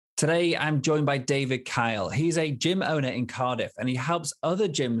Today, I'm joined by David Kyle. He's a gym owner in Cardiff, and he helps other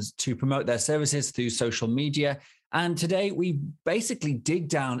gyms to promote their services through social media. And today, we basically dig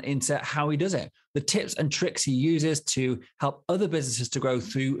down into how he does it, the tips and tricks he uses to help other businesses to grow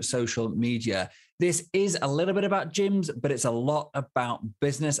through social media. This is a little bit about gyms, but it's a lot about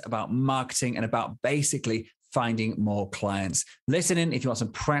business, about marketing, and about basically finding more clients. Listen in if you want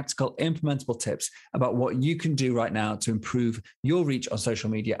some practical, implementable tips about what you can do right now to improve your reach on social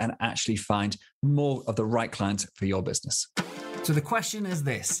media and actually find more of the right clients for your business. So the question is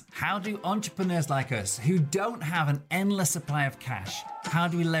this: how do entrepreneurs like us who don't have an endless supply of cash, how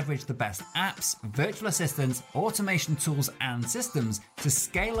do we leverage the best apps, virtual assistants, automation tools, and systems to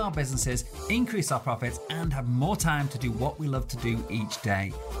scale our businesses, increase our profits, and have more time to do what we love to do each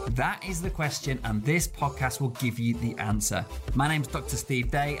day? That is the question, and this podcast will give you the answer. My name's Dr. Steve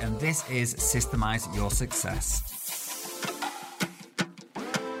Day, and this is Systemize Your Success.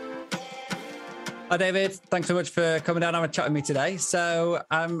 Hi, David. Thanks so much for coming down and having a chat with me today. So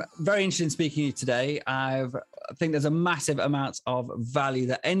I'm very interested in speaking to you today. I think there's a massive amount of value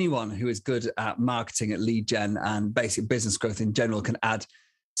that anyone who is good at marketing, at lead gen, and basic business growth in general can add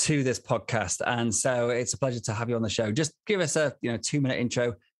to this podcast. And so it's a pleasure to have you on the show. Just give us a 2-minute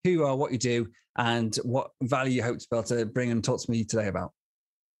intro, who you are, what you do, and what value you hope to be able to bring and talk to me today about.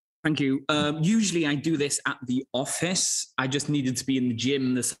 Thank you. Usually I do this at the office. I just needed to be in the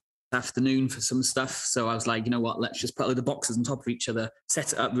gym this afternoon for some stuff. So I was like, you know what, let's just put all the boxes on top of each other,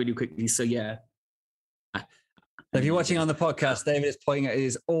 set it up really quickly. So yeah. If you're watching on the podcast, David is pointing at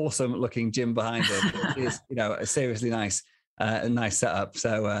his awesome looking gym behind him. It is, a seriously nice setup.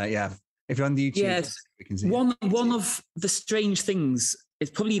 So if you're on the YouTube, yes, we can see one of the strange things,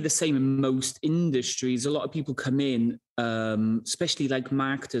 it's probably the same in most industries. A lot of people come in, especially like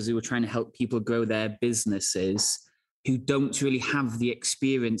marketers who are trying to help people grow their businesses, who don't really have the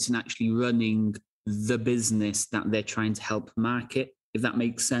experience in actually running the business that they're trying to help market, if that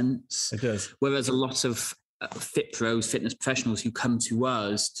makes sense. It does. Whereas a lot of fit pros, fitness professionals who come to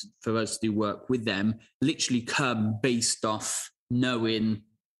us for us to do work with them, literally come based off knowing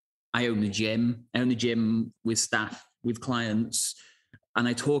I own a gym with staff, with clients. And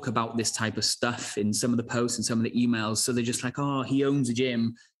I talk about this type of stuff in some of the posts and some of the emails. So they're just like, oh, he owns a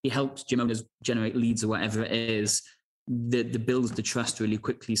gym. He helps gym owners generate leads or whatever it is. That builds the trust really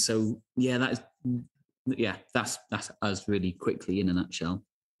quickly. So that's us really quickly in a nutshell.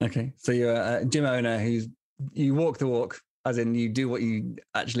 Okay, so you're a gym owner you walk the walk, as in you do what you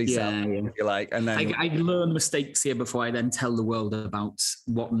actually sell, if you like, and then I learn mistakes here before I then tell the world about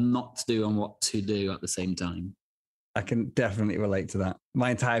what not to do and what to do at the same time. I can definitely relate to that. My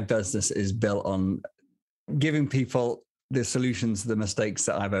entire business is built on giving people the solutions to the mistakes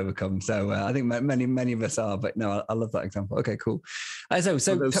that I've overcome. So I think many of us are, but no, I love that example. Okay, cool. So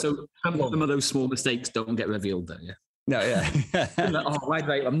some of those small mistakes don't get revealed though, yeah. No, yeah.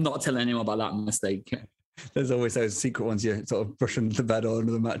 I'm not telling anyone about that mistake. There's always those secret ones you sort of brush under the bed or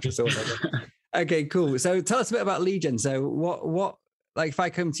under the mattress or whatever. Okay, cool. So tell us a bit about lead gen. So what like if I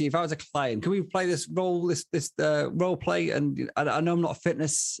come to you, if I was a client, can we play this role play? And I know I'm not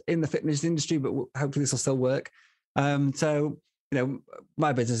in the fitness industry, but hopefully this will still work. So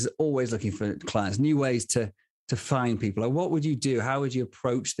my business is always looking for clients, new ways to find people. Like, what would you do? How would you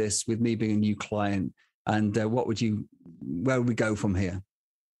approach this with me being a new client? And where would we go from here?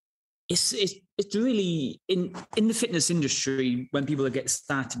 It's really in the fitness industry, when people get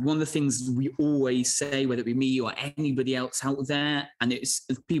started, one of the things we always say, whether it be me or anybody else out there, and it's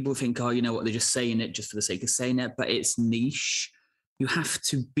people think, oh, you know what, they're just saying it just for the sake of saying it, but it's niche. You have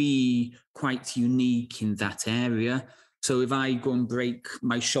to be quite unique in that area. So if I go and break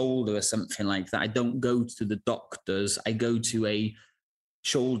my shoulder or something like that, I don't go to the doctors. I go to a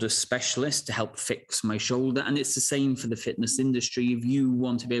shoulder specialist to help fix my shoulder. And it's the same for the fitness industry. If you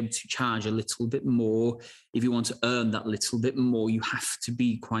want to be able to charge a little bit more, if you want to earn that little bit more, you have to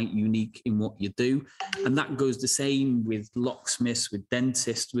be quite unique in what you do. And that goes the same with locksmiths, with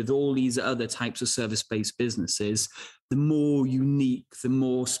dentists, with all these other types of service-based businesses. The more unique, the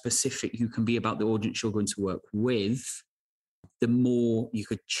more specific you can be about the audience you're going to work with, the more you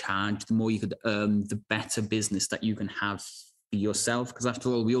could charge, the more you could earn, the better business that you can have for yourself. Because after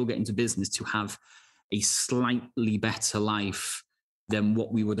all, we all get into business to have a slightly better life than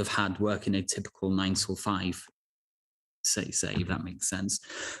what we would have had working a typical 9 to 5, say, if that makes sense.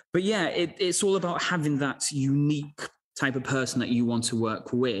 But yeah, it's all about having that unique type of person that you want to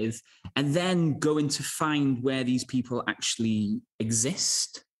work with, and then going to find where these people actually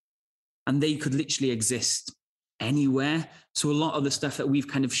exist. And they could literally exist anywhere. So a lot of the stuff that we've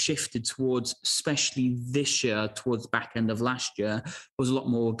kind of shifted towards, especially this year, towards the back end of last year, was a lot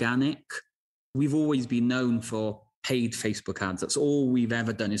more organic. We've always been known for paid Facebook ads. That's all we've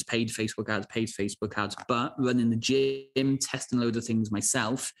ever done is paid Facebook ads. But running the gym, testing loads of things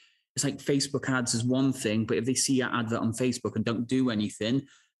myself, it's like Facebook ads is one thing, but if they see your advert on Facebook and don't do anything,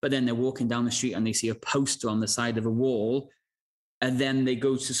 but then they're walking down the street and they see a poster on the side of a wall, and then they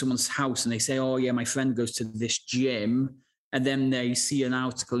go to someone's house and they say, oh yeah, my friend goes to this gym, and then they see an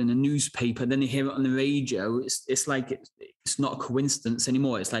article in a newspaper, then they hear it on the radio. It's like, it's not a coincidence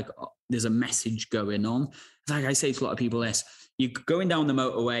anymore. It's like, there's a message going on. Like I say to a lot of people, you're going down the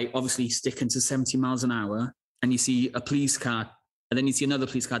motorway, obviously sticking to 70 miles an hour, and you see a police car, and then you see another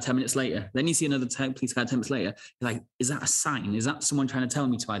police car 10 minutes later. Then you see another police car 10 minutes later. You're like, is that a sign? Is that someone trying to tell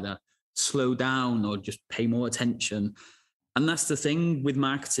me to either slow down or just pay more attention? And that's the thing with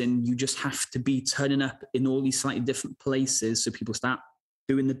marketing. You just have to be turning up in all these slightly different places so people start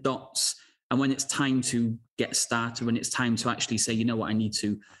doing the dots. And when it's time to get started, when it's time to actually say, you know what, I need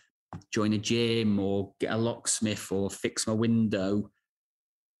to join a gym or get a locksmith or fix my window,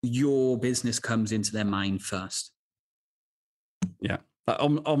 your business comes into their mind first. Yeah, that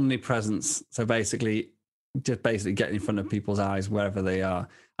omnipresence. So basically, just basically getting in front of people's eyes wherever they are.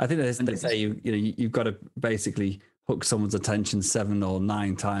 I think they say you've got to basically hook someone's attention 7 or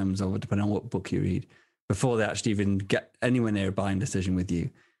 9 times, or depending on what book you read, before they actually even get anywhere near a buying decision with you.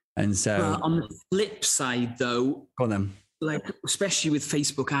 And so, on the flip side, though, go on then. Like especially with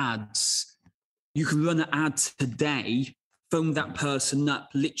Facebook ads, you can run an ad today, phone that person up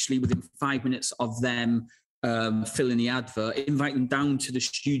literally within 5 minutes of them filling the advert, invite them down to the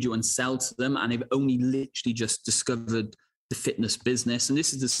studio and sell to them, and they've only literally just discovered the fitness business. And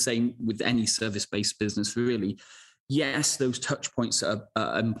this is the same with any service-based business, really. Yes, those touch points are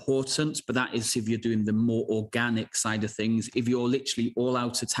important, but that is if you're doing the more organic side of things. If you're literally all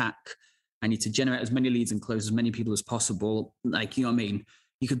out attack, I need to generate as many leads and close as many people as possible. Like, you know what I mean?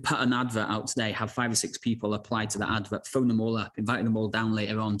 You could put an advert out today, have 5 or 6 people apply to the advert, phone them all up, invite them all down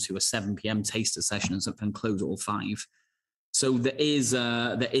later on to a 7 p.m. taster session and something, and close all 5. So there is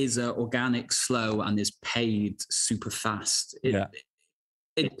a organic slow and there's paid super fast. It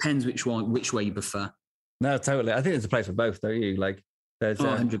depends which way you prefer. No, totally. I think there's a place for both, don't you? Like, there's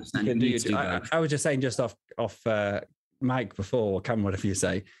 100%. I was just saying just off mic before, or camera, whatever you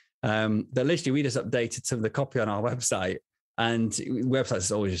say, that literally we just updated some of the copy on our website, and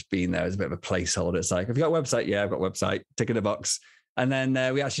website's always just been there as a bit of a placeholder. It's like, have you got a website? Yeah, I've got a website. Tick in the box. And then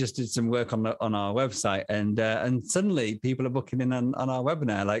we actually just did some work on our website, and suddenly people are booking in on our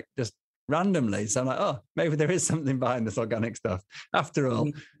webinar, like just randomly. So I'm like, oh, maybe there is something behind this organic stuff after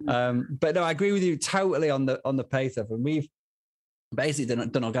all. But no, I agree with you totally on the pay stuff. And we've basically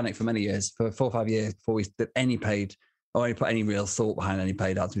done organic for many years, for 4 or 5 years before we did any paid or any put any real thought behind any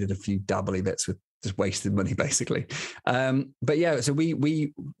paid ads. We did a few dabbly bits with just wasted money, basically. But yeah, so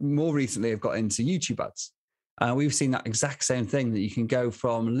we more recently have got into YouTube ads. We've seen that exact same thing, that you can go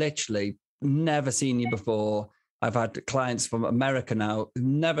from literally never seen you before. I've had clients from America now who've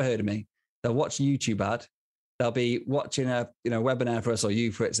never heard of me. They'll watch a YouTube ad. They'll be watching a webinar for us, or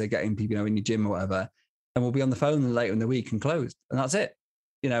you for it. So they're getting people in your gym or whatever, and we'll be on the phone later in the week and closed, and that's it.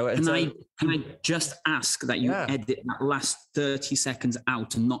 And can I just ask that you edit that last 30 seconds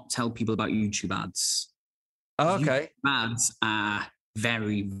out and not tell people about YouTube ads? Oh, okay. YouTube ads are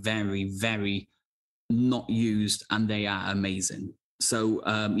very, very, very not used, and they are amazing. So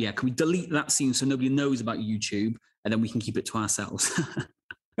can we delete that scene so nobody knows about YouTube, and then we can keep it to ourselves?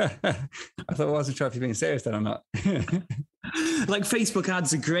 I thought I wasn't sure if you're being serious then or not. Like, Facebook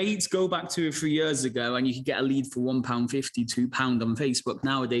ads are great. Go back 2 or 3 years ago and you could get a lead for £1.50, £2 on Facebook.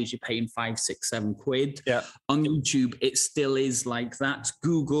 Nowadays you're paying 5, 6, 7 quid. Yeah. On YouTube, it still is like that.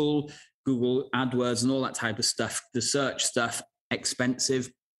 Google AdWords and all that type of stuff, the search stuff, expensive.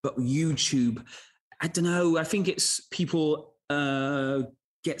 But YouTube, I don't know. I think it's people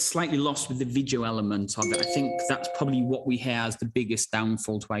get slightly lost with the video element of it. I think that's probably what we hear as the biggest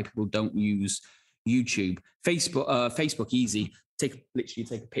downfall to why people don't use YouTube. Facebook easy. Literally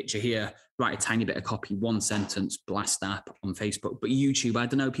take a picture here, write a tiny bit of copy, 1 sentence, blast that on Facebook. But YouTube, I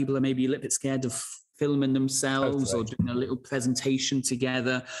don't know, people are maybe a little bit scared of filming themselves or doing a little presentation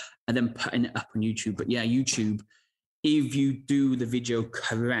together and then putting it up on YouTube. But yeah, YouTube, if you do the video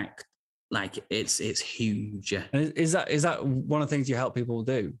correct, like it's huge. And is that one of the things you help people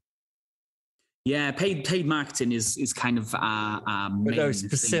do? Yeah, paid marketing is kind of our main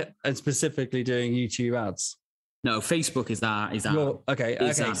thing. And specifically doing YouTube ads. No, Facebook is our okay.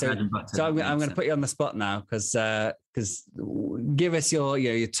 So I'm going to put you on the spot now, because give us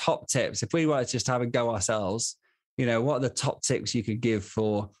your top tips. If we were to just have a go ourselves, what are the top tips you could give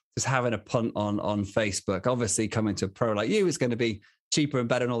for just having a punt on Facebook? Obviously, coming to a pro like you is going to be cheaper and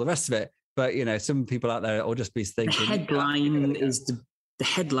better and all the rest of it. But, some people out there will just be thinking. The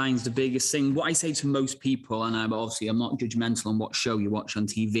headline's the biggest thing. What I say to most people, and I'm not judgmental on what show you watch on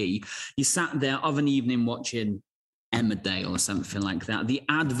TV. You sat there of an evening watching Emmerdale or something like that. The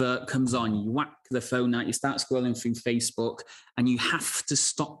advert comes on, you whack the phone out, you start scrolling through Facebook, and you have to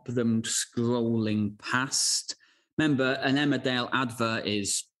stop them scrolling past. Remember, an Emmerdale advert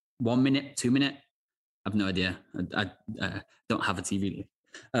is 1 minute, 2 minute. I've no idea. I don't have a TV.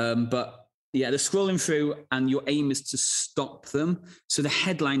 But yeah, they're scrolling through, and your aim is to stop them. So the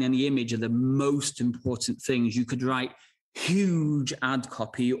headline and the image are the most important things. You could write huge ad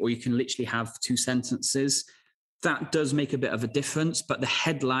copy, or you can literally have 2 sentences. That does make a bit of a difference, but the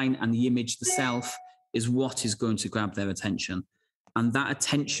headline and the image itself is what is going to grab their attention. And that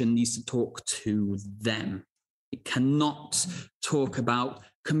attention needs to talk to them. It cannot talk about,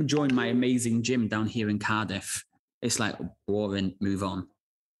 come join my amazing gym down here in Cardiff. It's like, boring, move on.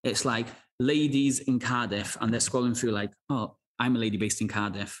 It's like ladies in Cardiff, and they're scrolling through like, oh, I'm a lady based in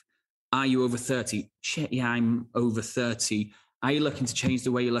Cardiff. Are you over 30? Shit, yeah, I'm over 30. Are you looking to change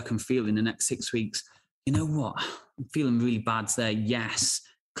the way you look and feel in the next 6 weeks? You know what? I'm feeling really bad there. Yes.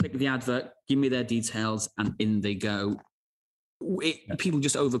 Click the advert, give me their details, and in they go. People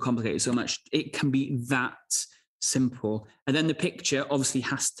just overcomplicate it so much. It can be that simple. And then the picture obviously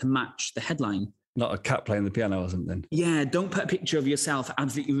has to match the headline. Not a cat playing the piano or something. Yeah, don't put a picture of yourself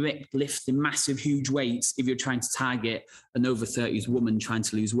absolutely ripped, lifting massive, huge weights if you're trying to target an over 30s woman trying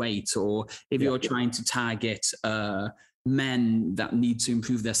to lose weight, or if you're trying to target men that need to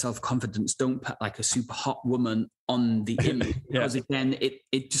improve their self-confidence. Don't put like a super hot woman on the image because again,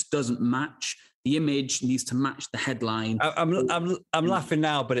 it just doesn't match. The image needs to match the headline. I'm laughing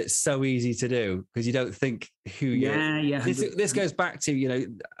now, but it's so easy to do because you don't think who you. Yeah. This goes back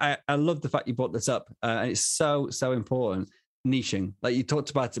to I love the fact you brought this up, and it's so important. Niching, like you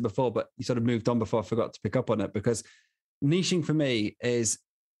talked about it before, but you sort of moved on before I forgot to pick up on it, because niching for me is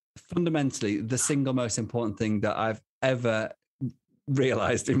fundamentally the single most important thing that I've ever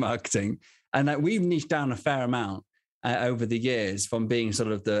realized in marketing, and that we've niched down a fair amount over the years, from being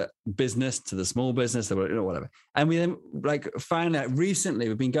sort of the business to the small business, or whatever. And we then finally recently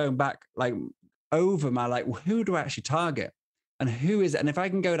we've been going back over my who do I actually target, and who is it? And if I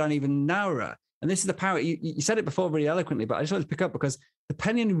can go down even narrower, and this is the power. You said it before really eloquently, but I just wanted to pick up because the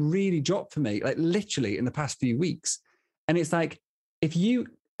penny really dropped for me, literally in the past few weeks. And it's like, if you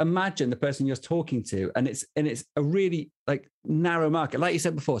imagine the person you're talking to, and it's a really narrow market, like you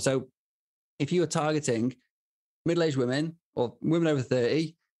said before. So if you were targeting middle-aged women or women over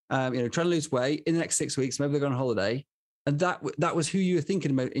 30, trying to lose weight in the next 6 weeks, maybe they're going on holiday, and that was who you were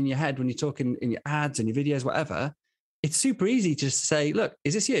thinking about in your head when you're talking in your ads and your videos, whatever, it's super easy to just say, look,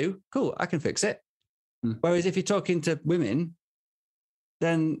 is this you? Cool, I can fix it. Whereas if you're talking to women,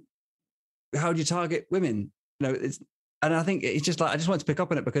 then how do you target women? And I think it's just I just wanted to pick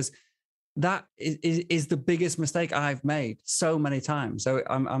up on it because that is the biggest mistake I've made so many times. So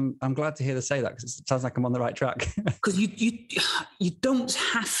I'm glad to hear her say that, because it sounds like I'm on the right track. Because you don't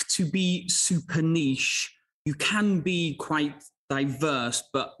have to be super niche. You can be quite diverse,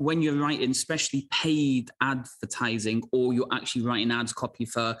 but when you're writing, especially paid advertising, or you're actually writing ads copy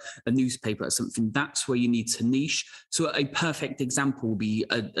for a newspaper or something, that's where you need to niche. So a perfect example will be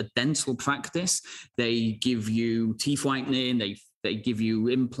a dental practice. They give you teeth whitening, they give you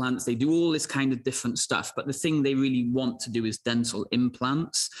implants, they do all this kind of different stuff. But the thing they really want to do is dental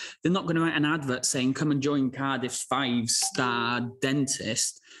implants. They're not going to write an advert saying, come and join Cardiff's 5-star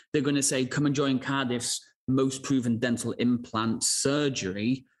dentist. They're going to say, come and join Cardiff's most proven dental implant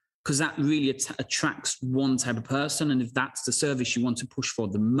surgery, because that really attracts one type of person. And if that's the service you want to push for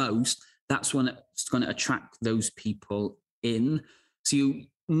the most, that's when it's going to attract those people in. So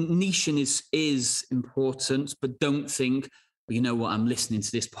niching is important, but don't think, you know what, I'm listening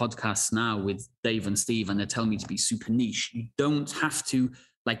to this podcast now with Dave and Steve and they're telling me to be super niche. You don't have to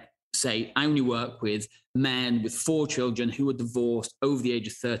say, I only work with men with 4 children who are divorced over the age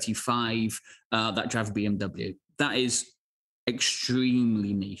of 35 that drive a BMW. That is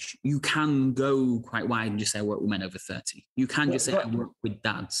extremely niche. You can go quite wide and just say I work with men over 30. You can just say I work with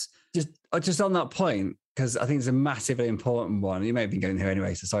dads. Just on that point, because I think it's a massively important one. You may have been going here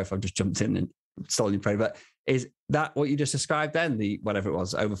anyway, so sorry if I've just jumped in and stolen your prey, but is that what you just described then, the whatever it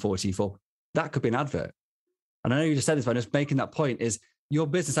was, over 44? That could be an advert. And I know you just said this, but I'm just making that point is your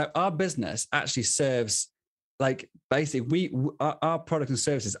business, our business actually serves, basically our products and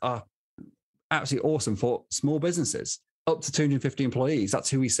services are absolutely awesome for small businesses up to 250 employees. That's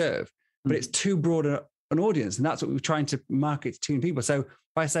who we serve. But it's too broad an audience, and that's what we're trying to market to people. So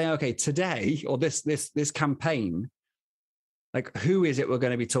by saying, okay, today or this campaign, like who is it we're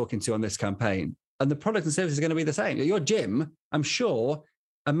going to be talking to on this campaign? And the product and service is going to be the same. Your gym, I'm sure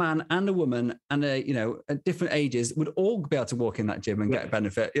a man and a woman and at different ages would all be able to walk in that gym and get a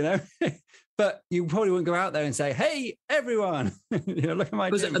benefit, But you probably wouldn't go out there and say, "Hey, everyone, look at my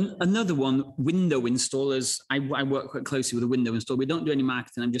gym." Another one, window installers. I work quite closely with a window installer. We don't do any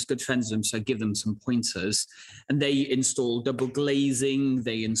marketing. I'm just good friends with them, so I give them some pointers. And they install double glazing.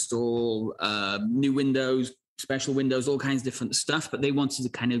 They install new windows, special windows, all kinds of different stuff. But they wanted to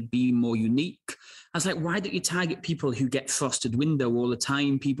kind of be more unique. I was like, why don't you target people who get frosted window all the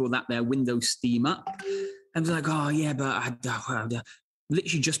time? People that their windows steam up. And they're like, oh yeah, but I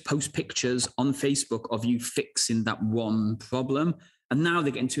literally just post pictures on Facebook of you fixing that one problem. And now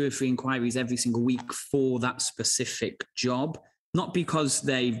they're getting 2 or 3 inquiries every single week for that specific job. Not because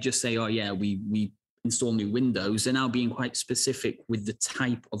they just say, oh yeah, we install new windows. They're now being quite specific with the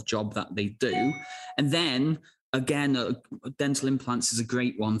type of job that they do. And then again, dental implants is a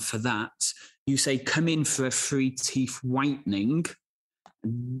great one for that. You say, come in for a free teeth whitening.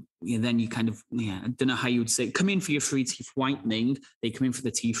 And then you kind of, I don't know how you would say, come in for your free teeth whitening. They come in for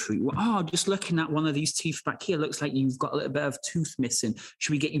the teeth free. Oh, just looking at one of these teeth back here, looks like you've got a little bit of tooth missing.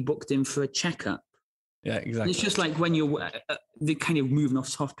 Should we get you booked in for a checkup? Yeah, exactly. And it's just like when you're, they're kind of moving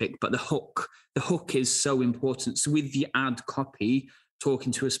off topic, but the hook is so important. So with the ad copy,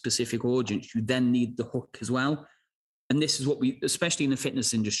 talking to a specific audience, you then need the hook as well. And this is what we, especially in the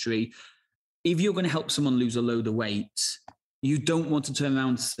fitness industry, if you're going to help someone lose a load of weight, you don't want to turn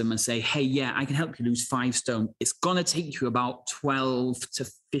around to them and say, hey, yeah, I can help you lose 5 stone. It's going to take you about 12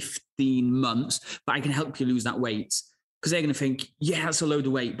 to 15 months, but I can help you lose that weight. Because they're going to think, yeah, that's a load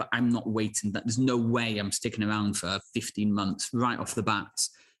of weight, but I'm not waiting. There's no way I'm sticking around for 15 months right off the bat.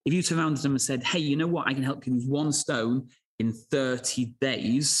 If you turn around to them and said, hey, you know what? I can help you lose 1 stone in 30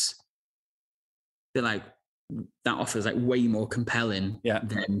 days. They're like, that offer is like way more compelling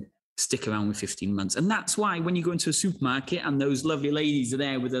than stick around with 15 months. And that's why when you go into a supermarket and those lovely ladies are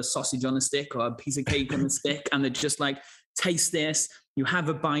there with a sausage on a stick or a piece of cake on a stick, and they're just like, taste this, you have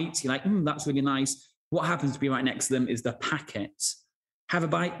a bite, you're like, that's really nice. What happens to be right next to them is the packet. Have a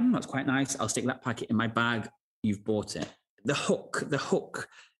bite, that's quite nice. I'll stick that packet in my bag. You've bought it. The hook,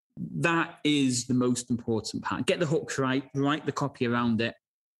 that is the most important part. Get the hook right, write the copy around it.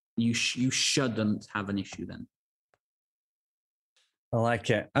 You shouldn't have an issue then. I like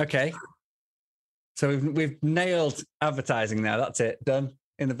it. Okay. So we've nailed advertising now. That's it. Done.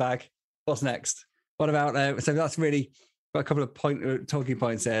 In the bag. What's next? What about, so that's really got a couple of talking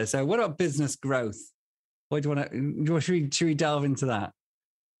points there. So what about business growth? What do you want to, should we delve into that?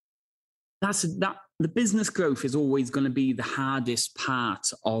 The business growth is always going to be the hardest part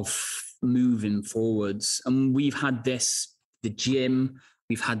of moving forwards. And we've had this, the gym,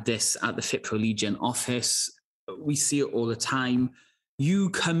 we've had this at the Fit Pro Legion office. We see it all the time.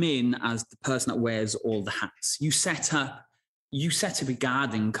 You come in as the person that wears all the hats. You set up a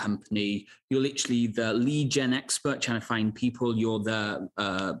garden company. You're literally the lead gen expert trying to find people. You're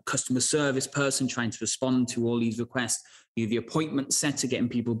the customer service person trying to respond to all these requests. You're the appointment setter getting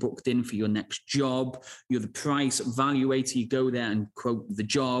people booked in for your next job. You're the price evaluator. You go there and quote the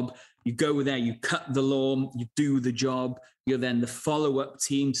job. You go there, you cut the lawn, you do the job. You're then the follow-up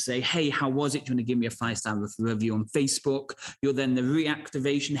team to say, hey, how was it? Do you want to give me a 5-star review on Facebook? You're then the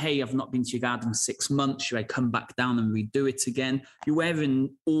reactivation. Hey, I've not been to your garden in 6 months. Should I come back down and redo it again? You're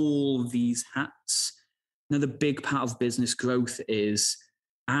wearing all these hats. Another big part of business growth is,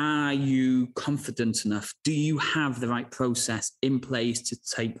 are you confident enough? Do you have the right process in place to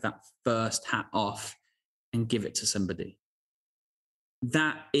take that first hat off and give it to somebody?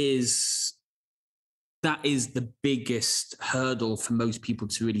 That is the biggest hurdle for most people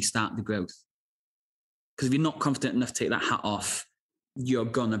to really start the growth. Because if you're not confident enough to take that hat off, you're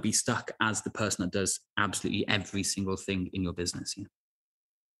going to be stuck as the person that does absolutely every single thing in your business.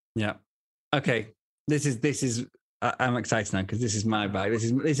 Yeah. Okay. This is I'm excited now because this is my bag.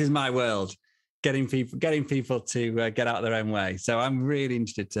 This is my world. Getting people to get out of their own way. So I'm really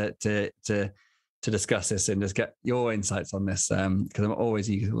interested to discuss this and just get your insights on this because I'm always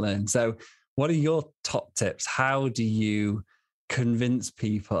eager to learn. So what are your top tips? How do you convince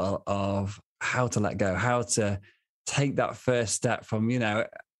people of how to let go, how to take that first step from,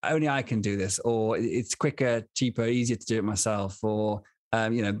 only I can do this, or it's quicker, cheaper, easier to do it myself, or,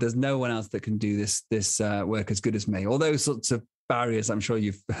 there's no one else that can do this work as good as me. All those sorts of barriers I'm sure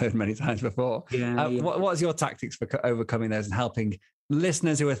you've heard many times before. What's your tactics for overcoming those and helping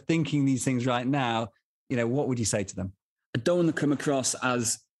listeners who are thinking these things right now? What would you say to them? I don't want to come across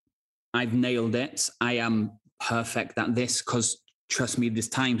as I've nailed it. I am perfect at this, because trust me, there's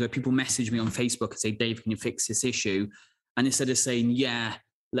times where people message me on Facebook and say, Dave, can you fix this issue? And instead of saying, yeah,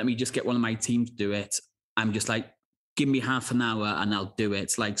 let me just get one of my team to do it, I'm just like, give me half an hour and I'll do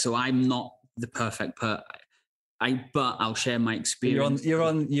it. Like, so I'm not the perfect but I'll share my experience. You're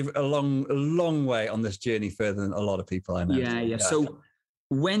a long way on this journey, further than a lot of people I know. Yeah. So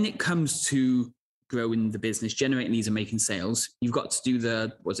when it comes to growing the business, generating leads and making sales, you've got to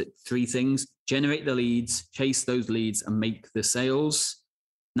do three things: generate the leads, chase those leads, and make the sales.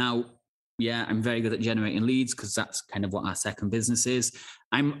 Now, yeah, I'm very good at generating leads because that's kind of what our second business is.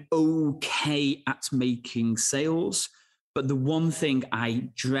 I'm okay at making sales, but the one thing I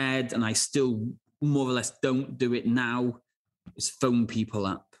dread, and I still more or less don't do it now, is phone people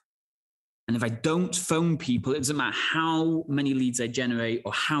up. And if I don't phone people, it doesn't matter how many leads I generate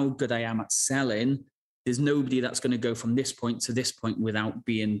or how good I am at selling, there's nobody that's going to go from this point to this point without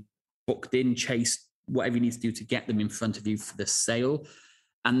being booked in, chased, whatever you need to do to get them in front of you for the sale.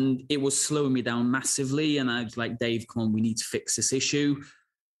 And it was slowing me down massively. And I was like, Dave, come on, we need to fix this issue.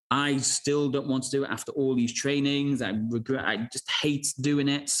 I still don't want to do it after all these trainings. I just hate doing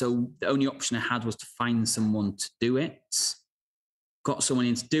it. So the only option I had was to find someone to do it. Got someone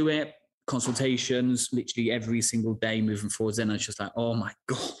in to do it. Consultations literally every single day moving forwards. Then I was just like, oh my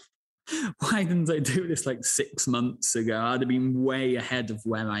God, why didn't I do this like 6 months ago? I'd have been way ahead of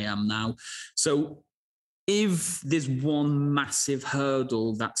where I am now. So if there's one massive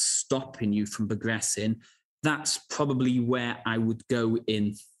hurdle that's stopping you from progressing, that's probably where I would go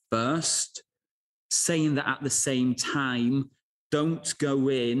in first. Saying that at the same time, don't go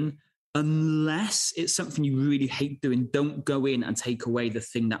in unless it's something you really hate doing. Don't go in and take away the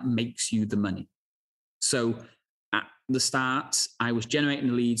thing that makes you the money. So at the start, I was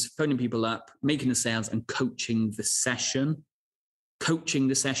generating leads, phoning people up, making the sales, and coaching the session. Coaching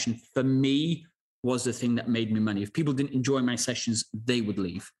the session for me was the thing that made me money. If people didn't enjoy my sessions, they would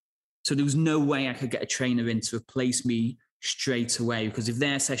leave. So there was no way I could get a trainer in to replace me straight away, because if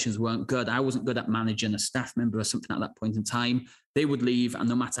their sessions weren't good, I wasn't good at managing a staff member or something at that point in time, they would leave. And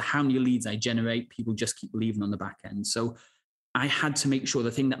no matter how many leads I generate, people just keep leaving on the back end. So I had to make sure the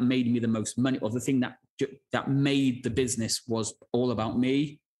thing that made me the most money, or the thing that made the business, was all about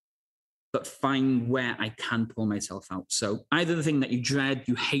me, but find where I can pull myself out. So either the thing that you dread,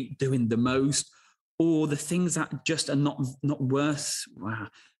 you hate doing the most, or the things that just are not worth,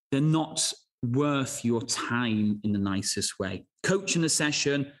 they're not worth your time in the nicest way. Coaching a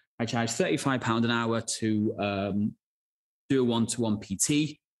session, I charge £35 an hour to do a one-to-one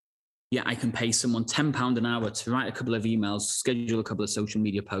PT. Yeah, I can pay someone £10 an hour to write a couple of emails, schedule a couple of social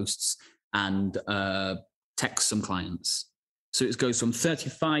media posts, and text some clients. So it goes from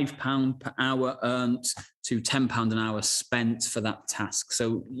 £35 per hour earned to £10 an hour spent for that task.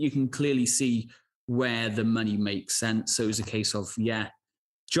 So you can clearly see where the money makes sense. So it's a case of,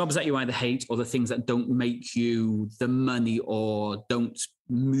 jobs that you either hate, or the things that don't make you the money or don't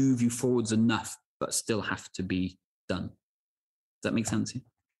move you forwards enough, but still have to be done. Does that make sense?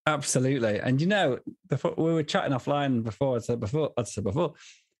 Absolutely. And before we were chatting offline before,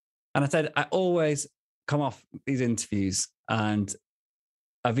 and I said, I always come off these interviews and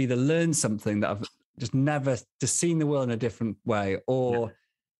I've either learned something that I've just never just seen the world in a different way, or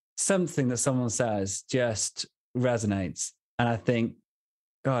something that someone says just resonates. And I think,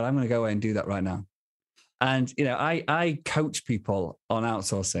 God, I'm going to go away and do that right now. And, I coach people on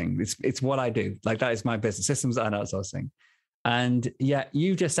outsourcing. It's what I do. Like, that is my business, systems and outsourcing. And yet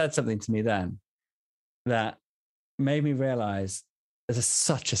you just said something to me then that made me realize there's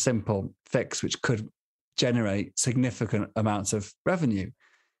such a simple fix which could generate significant amounts of revenue.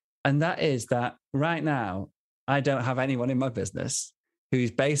 And that is that right now, I don't have anyone in my business who's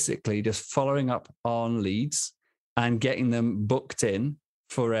basically just following up on leads and getting them booked in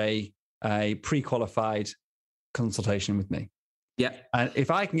for a pre-qualified consultation with me. Yeah. And if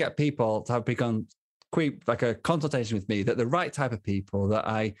I can get people to have like a consultation with me, that the right type of people that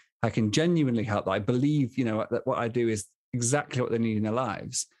I can genuinely help, that I believe, that what I do is exactly what they need in their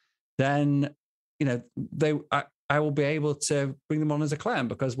lives, then, I will be able to bring them on as a client,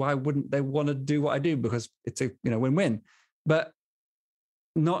 because why wouldn't they want to do what I do? Because it's a, win-win. But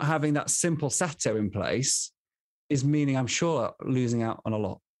not having that simple setup in place is meaning I'm sure losing out on a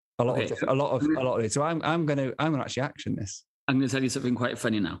lot of it. So I'm going to actually action this. I'm going to tell you something quite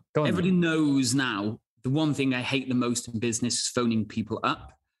funny now. Everybody knows now the one thing I hate the most in business is phoning people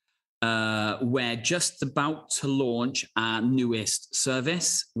up. We're just about to launch our newest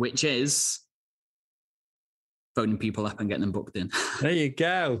service, which is phoning people up and getting them booked in. There you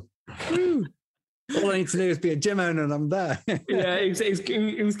go. All I need to do is be a gym owner and I'm there. Yeah,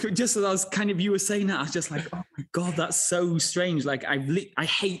 it was just as I was kind of, you were saying that, I was just like, oh my God, that's so strange. Like I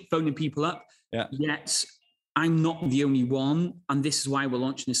hate phoning people up. Yeah. Yet I'm not the only one. And this is why we're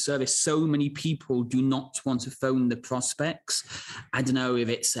launching this service. So many people do not want to phone the prospects. I don't know if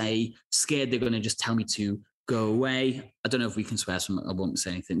it's scared they're going to just tell me to go away. I don't know if we can swear, so I won't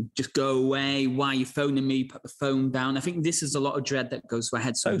say anything. Just go away. Why are you phoning me? Put the phone down. I think this is a lot of dread that goes to our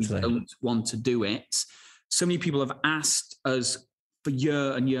head. So totally. We don't want to do it. So many people have asked us for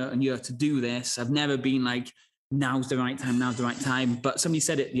year and year and year to do this. I've never been like, now's the right time. But somebody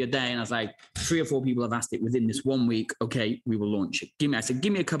said it the other day and I was like, 3 or 4 people have asked it within this 1 week. Okay, we will launch it. I said,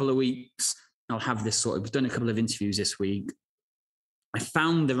 give me a couple of weeks. I'll have this sorted. We've done a couple of interviews this week. I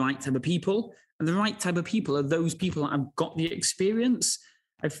found the right type of people, and the right type of people are those people that have got the experience.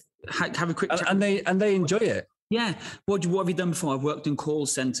 I've have a quick chat. And they enjoy it. Yeah. What have you done before? I've worked in call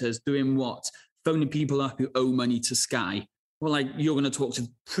centers doing what? Phoning people up who owe money to Sky. Well, like you're going to talk to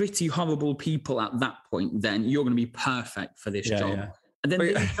pretty horrible people at that point, then you're going to be perfect for this job. Yeah. And then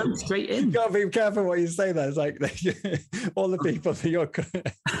they go straight in. You got to be careful what you say there. It's like all the people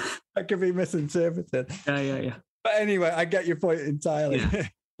that could be misinterpreted. Yeah. But anyway, I get your point entirely. Yeah.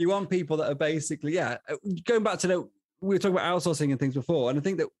 You want people that are basically, going back to we were talking about outsourcing and things before. And I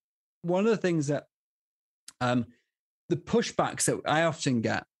think that one of the things that the pushbacks that I often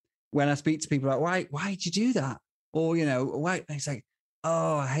get when I speak to people like, why did you do that? Or, why? And it's like,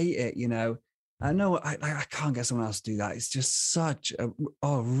 oh, I hate it. I know I can't get someone else to do that. It's just such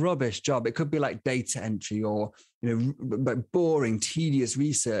a rubbish job. It could be like data entry or, boring, tedious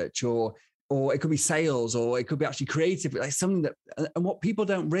research or it could be sales or it could be actually creative, like something that, and what people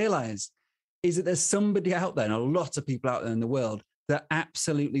don't realize is that there's somebody out there and a lot of people out there in the world that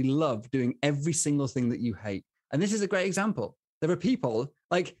absolutely love doing every single thing that you hate. And this is a great example. There are people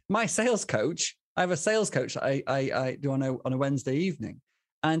like my sales coach. I have a sales coach that I do on a Wednesday evening.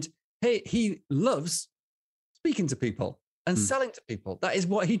 And he loves speaking to people and selling to people. That is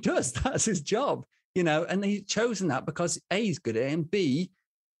what he does. That's his job, and he's chosen that because A, he's good at it, and B,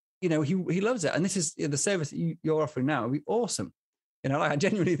 he loves it. And this is the service that you're offering now would be awesome. I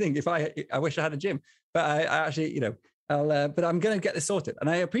genuinely think I wish I had a gym, but I actually, but I'm going to get this sorted. And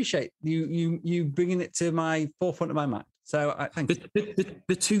I appreciate you bringing it to my forefront of my mind. So I thank you.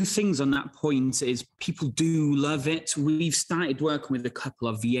 The 2 things on that point is people do love it. We've started working with a couple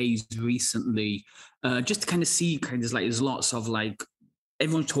of VAs recently, just to kind of see there's lots of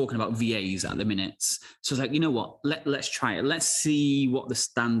everyone's talking about VAs at the minute. So it's like, you know what, let's try it. Let's see what the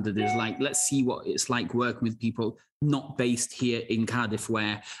standard is like. Let's see what it's like working with people not based here in Cardiff,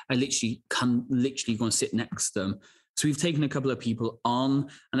 where I literally can go and sit next to them. So we've taken a couple of people on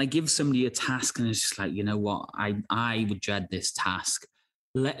and I give somebody a task and it's just like, you know what, I would dread this task.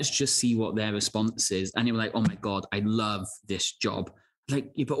 Let's just see what their response is. And they were like, oh my God, I love this job.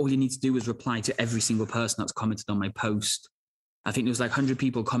 Like, yeah, but all you need to do is reply to every single person that's commented on my post. I think there was 100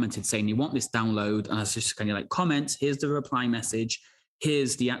 people commented saying they want this download. And I was just kind of like, comment, here's the reply message.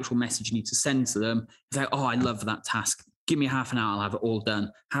 Here's the actual message you need to send to them. It's like, oh, I love that task. Give me half an hour, I'll have it all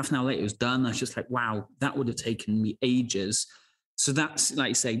done. Half an hour later, it was done. I was just like, wow, that would have taken me ages. So that's, like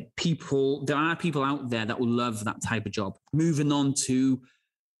I say, there are people out there that will love that type of job. Moving on to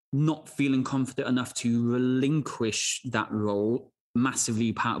not feeling confident enough to relinquish that role,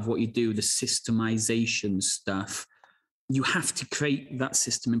 massively part of what you do, the systemization stuff. You have to create that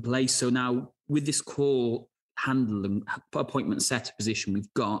system in place. So now with this call handling appointment setter position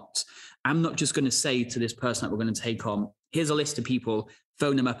we've got, I'm not just going to say to this person that we're going to take on, here's a list of people,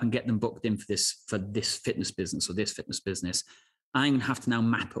 phone them up and get them booked in for this fitness business or this fitness business. I'm going to have to now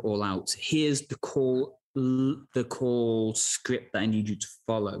map it all out. Here's the call script that I need you to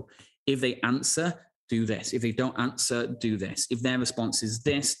follow. If they answer, do this. If they don't answer, do this. If their response is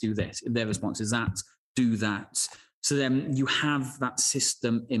this, do this. If their response is that, do that. So then you have that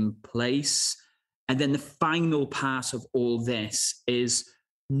system in place. And then the final part of all this is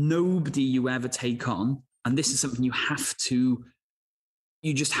nobody you ever take on, and this is something you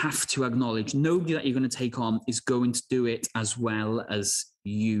just have to acknowledge, nobody that you're going to take on is going to do it as well as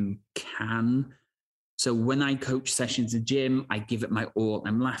you can. So when I coach sessions in the gym, I give it my all.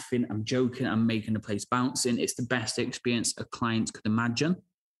 I'm laughing, I'm joking, I'm making the place bouncing. It's the best experience a client could imagine.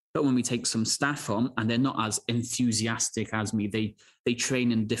 But when we take some staff on and they're not as enthusiastic as me, they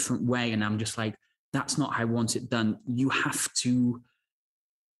train in a different way. And I'm just like, that's not how I want it done. You have to,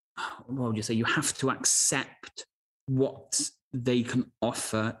 what would you say? You have to accept what they can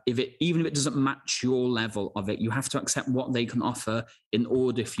offer. Even if it doesn't match your level of it, you have to accept what they can offer in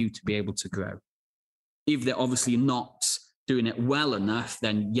order for you to be able to grow. If they're obviously not doing it well enough,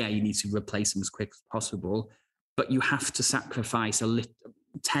 then yeah, you need to replace them as quick as possible. But you have to sacrifice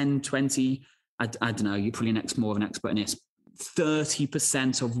 10, 20, I don't know, you're probably more of an expert in this,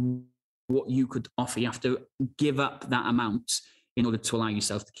 30% of what you could offer. You have to give up that amount in order to allow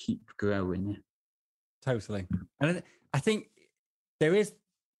yourself to keep growing. Totally. And I think there is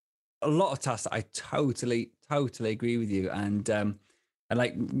a lot of tasks that I totally agree with you. And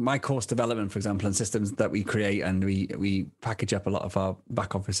like my course development, for example, and systems that we create, and we package up a lot of our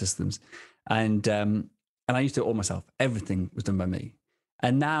back office systems. And I used to do it all myself. Everything was done by me.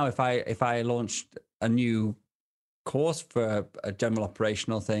 And now if I launched a new course for a general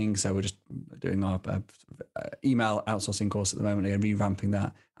operational thing, so we're just doing our email outsourcing course at the moment and revamping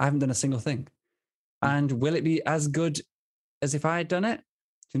that, I haven't done a single thing. And will it be as good as if I had done it?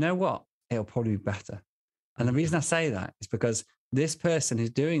 Do you know what? It'll probably be better. And the reason I say that is because this person who's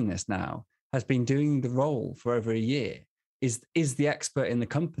doing this now has been doing the role for over a year, is the expert in the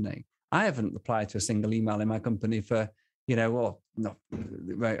company. I haven't replied to a single email in my company for, I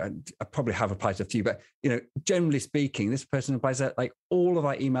probably have applied to a few, but, generally speaking, this person applies to like all of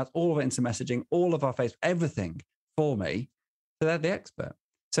our emails, all of our instant messaging, all of our Facebook, everything for me. So they're the expert.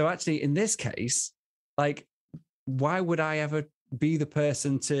 So actually in this case, like, why would I ever be the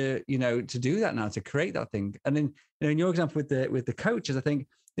person to do that now, to create that thing? And then, in your example with the coaches, I think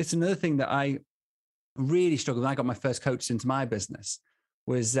it's another thing that I really struggled when I got my first coaches into my business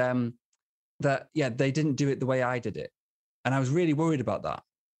was that, they didn't do it the way I did it. And I was really worried about that.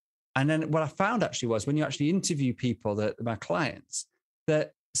 And then what I found actually was when you actually interview people, my clients,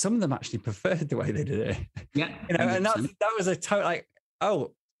 that some of them actually preferred the way they did it. Yeah. And that was a total like,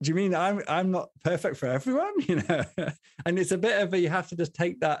 oh, do you mean I'm not perfect for everyone? And it's a bit of you have to just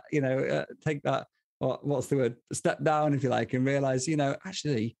take that, take that, what's the word? Step down, if you like, and realize,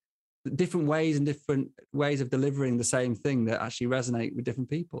 actually different ways and different ways of delivering the same thing that actually resonate with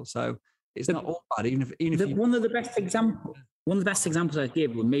different people. So it's not all bad, even if one of the best examples I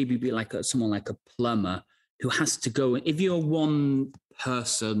give would maybe be like someone like a plumber who has to go. If you're a one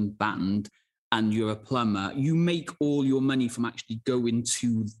person band and you're a plumber, you make all your money from actually going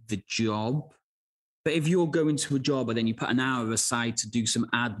to the job. But if you're going to a job and then you put an hour aside to do some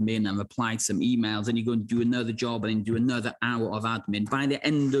admin and reply to some emails, and you go and do another job and then do another hour of admin, by the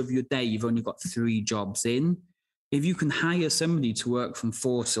end of your day, you've only got 3 jobs in. If you can hire somebody to work from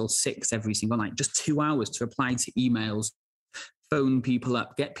 4 till 6 every single night, just 2 hours to reply to emails, phone people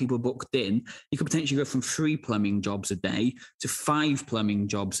up, get people booked in, you could potentially go from 3 plumbing jobs a day to 5 plumbing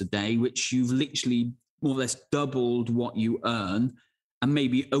jobs a day, which you've literally more or less doubled what you earn. And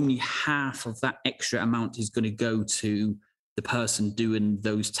maybe only half of that extra amount is going to go to the person doing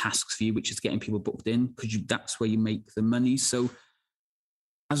those tasks for you, which is getting people booked in, because that's where you make the money. So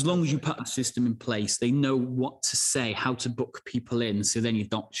as long as you put a system in place, they know what to say, how to book people in. So then you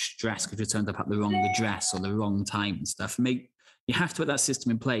don't stress because you turned up at the wrong address or the wrong time and stuff. You have to put that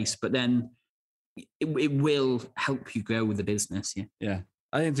system in place, but then it will help you grow with the business. Yeah. Yeah.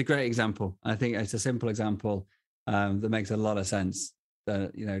 I think it's a great example. I think it's a simple example that makes a lot of sense.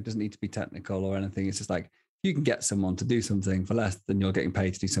 That, it doesn't need to be technical or anything. It's just like, if you can get someone to do something for less than you're getting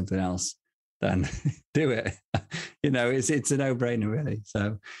paid to do something else, then do it. It's a no-brainer, really.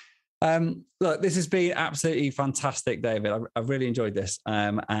 So, look, this has been absolutely fantastic, David. I've really enjoyed this.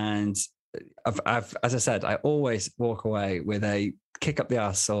 And I've, as I said, I always walk away with a kick up the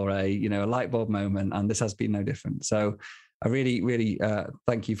ass or a light bulb moment, and this has been no different. So, I really, really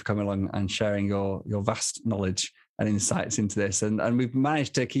thank you for coming along and sharing your vast knowledge and insights into this. And we've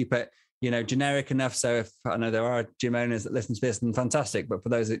managed to keep it, generic enough. So if I know there are gym owners that listen to this, and fantastic. But for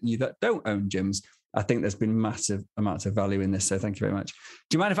those of you that don't own gyms, I think there's been massive amounts of value in this. So thank you very much.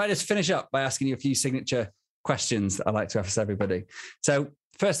 Do you mind if I just finish up by asking you a few signature questions that I like to ask everybody? So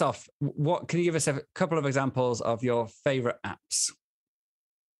first off, what can you give us a couple of examples of your favorite apps?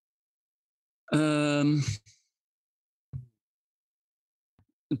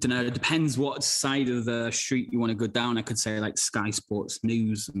 I don't know. It depends what side of the street you want to go down. I could say like Sky Sports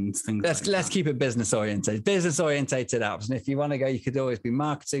News and things. Let's keep it business oriented apps. And if you want to go, you could always be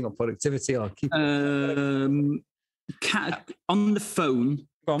marketing or productivity or keep. On the phone,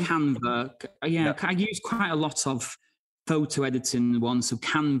 Canva. Yeah, I use quite a lot of photo editing ones. So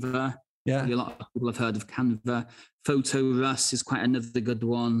Canva. Yeah, a lot of people have heard of Canva. PhotoRus is quite another good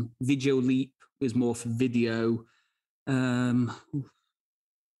one. VideoLeap is more for video.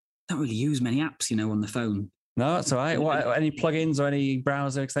 Don't really use many apps, on the phone. No, that's all right. Any plugins or any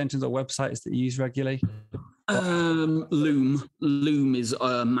browser extensions or websites that you use regularly? Loom is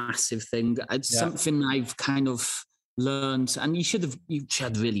a massive thing. It's something I've kind of learned, and you should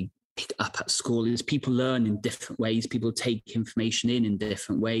really pick up at school is people learn in different ways. People take information in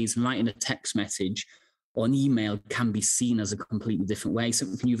different ways, and writing a text message or an email can be seen as a completely different way.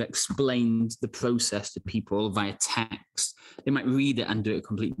 Something you've explained the process to people via text, they might read it and do it a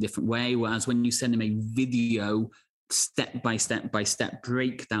completely different way. Whereas when you send them a video, step by step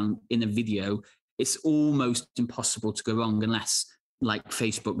breakdown in a video, it's almost impossible to go wrong unless, like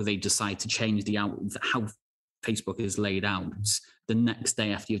Facebook, they decide to change how Facebook is laid out the next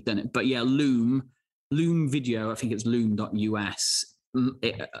day after you've done it. But yeah, Loom Video, I think it's loom.us.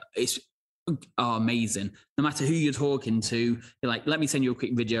 It's amazing. No matter who you're talking to, you're like, let me send you a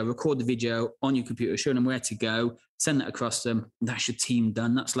quick video, record the video on your computer, show them where to go, send that across them. That's your team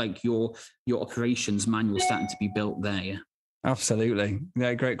done. That's like your operations manual starting to be built there. Yeah. Absolutely.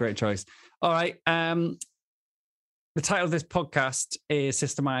 Yeah, great choice. All right. The title of this podcast is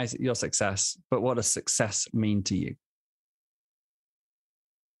Systemize Your Success, but what does success mean to you?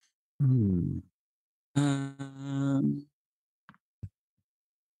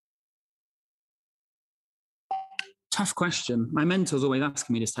 Tough question. My mentor's always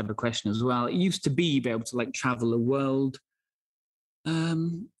asking me this type of question as well. It used to be able to like travel the world.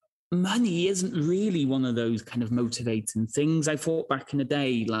 Money isn't really one of those kind of motivating things. I thought back in the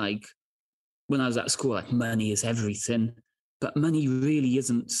day, like when I was at school, like money is everything, but money really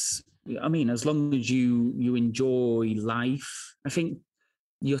isn't. I mean, as long as you enjoy life, I think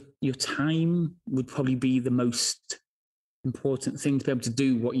your time would probably be the most important thing, to be able to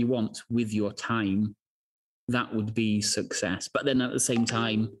do what you want with your time. That would be success. But then at the same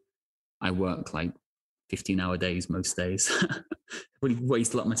time, I work like 15-hour days most days. Really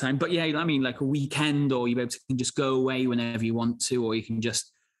waste a lot of my time. But yeah, I mean, like a weekend, or you can just go away whenever you want to, or you can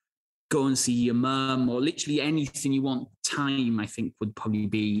just go and see your mum, or literally anything you want. Time, I think, would probably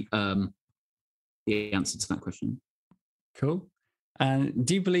be the answer to that question. Cool. And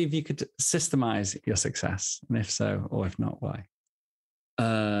do you believe you could systemize your success? And if so, or if not, why?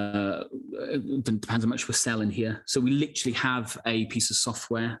 It depends how much we're selling here. So we literally have a piece of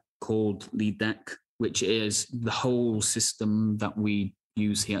software called Lead Deck, which is the whole system that we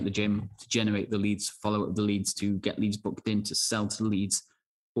use here at the gym to generate the leads, follow up the leads, to get leads booked in, to sell to the leads,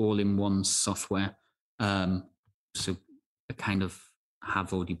 all in one software. So I kind of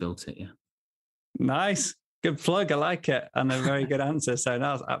have already built it. Yeah. Nice. Good plug. I like it. And a very good answer. So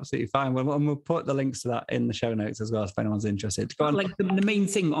that's absolutely fine. We'll put the links to that in the show notes as well, if anyone's interested. Go on. Like the main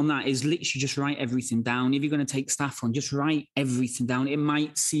thing on that is literally just write everything down. If you're going to take staff on, just write everything down. It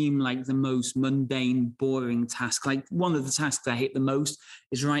might seem like the most mundane, boring task. Like one of the tasks I hate the most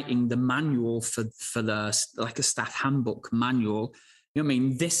is writing the manual for the, like a staff handbook manual. You know what I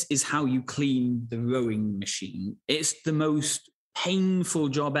mean? This is how you clean the rowing machine. It's the most painful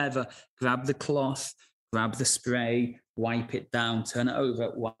job ever. Grab the cloth, grab the spray, wipe it down, turn it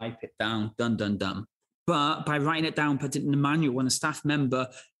over, wipe it down, done. But by writing it down, put it in the manual, when a staff member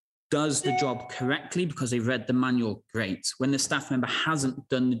does the job correctly because they've read the manual, great. When the staff member hasn't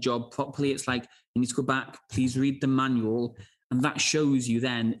done the job properly, it's like, you need to go back, please read the manual. And that shows you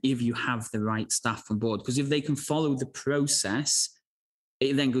then if you have the right staff on board. Because if they can follow the process,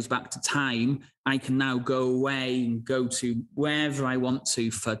 it then goes back to time. I can now go away and go to wherever I want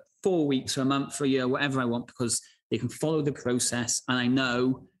to for 4 weeks or a month or a year, whatever I want, because they can follow the process. And I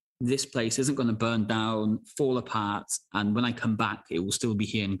know this place isn't going to burn down, fall apart. And when I come back, it will still be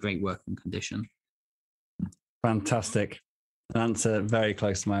here in great working condition. Fantastic. An answer very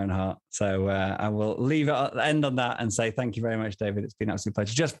close to my own heart. So I will leave it at the end on that and say thank you very much, David. It's been an absolute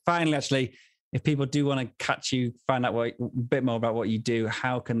pleasure. Just finally, actually, if people do want to catch you, find out a bit more about what you do,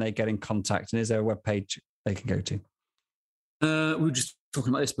 how can they get in contact? And is there a webpage they can go to? We were just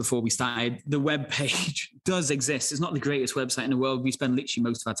talking about this before we started. The webpage does exist. It's not the greatest website in the world. We spend literally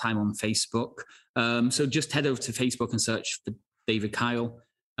most of our time on Facebook. So just head over to Facebook and search for David Kyle,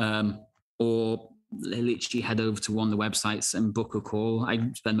 or literally head over to one of the websites and book a call.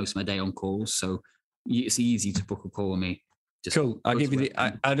 I spend most of my day on calls, so it's easy to book a call with me. Cool. I'll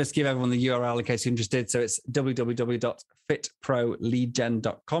just give everyone the URL in case you're interested. So it's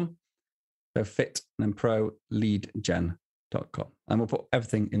www.fitproleadgen.com. So fit and then proleadgen.com. And we'll put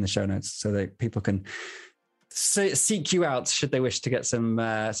everything in the show notes so that people can seek you out should they wish to get some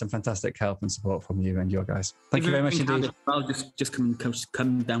fantastic help and support from you and your guys. Thank you very much indeed. I'll just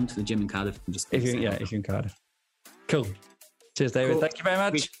come down to the gym in Cardiff and just if you're in Cardiff. Cool. Cheers, David. Cool. Thank you very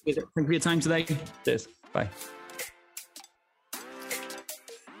much. Thank you for your time today. Cheers. Bye.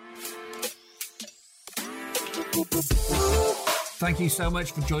 Thank you so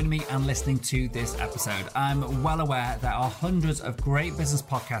much for joining me and listening to this episode. I'm well aware there are hundreds of great business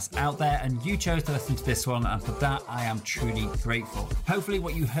podcasts out there, and you chose to listen to this one, and for that, I am truly grateful. Hopefully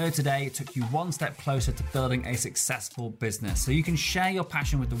what you heard today took you one step closer to building a successful business so you can share your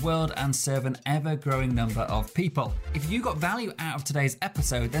passion with the world and serve an ever-growing number of people. If you got value out of today's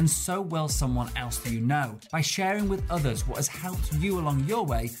episode, then so will someone else you know. By sharing with others what has helped you along your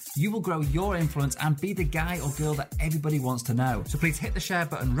way, you will grow your influence and be the guy or girl that everybody wants to know. So please hit the share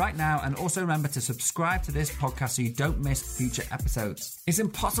button right now, and also remember to subscribe to this podcast so you don't miss future episodes. It's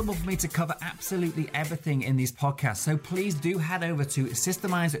impossible for me to cover absolutely everything in these podcasts, so please do head over to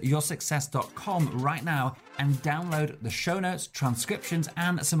systemizeyoursuccess.com right now and download the show notes, transcriptions,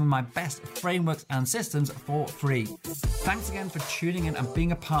 and some of my best frameworks and systems for free. Thanks again for tuning in and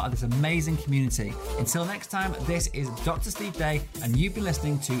being a part of this amazing community. Until next time, this is Dr. Steve Day, and you've been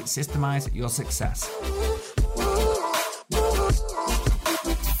listening to Systemize Your Success.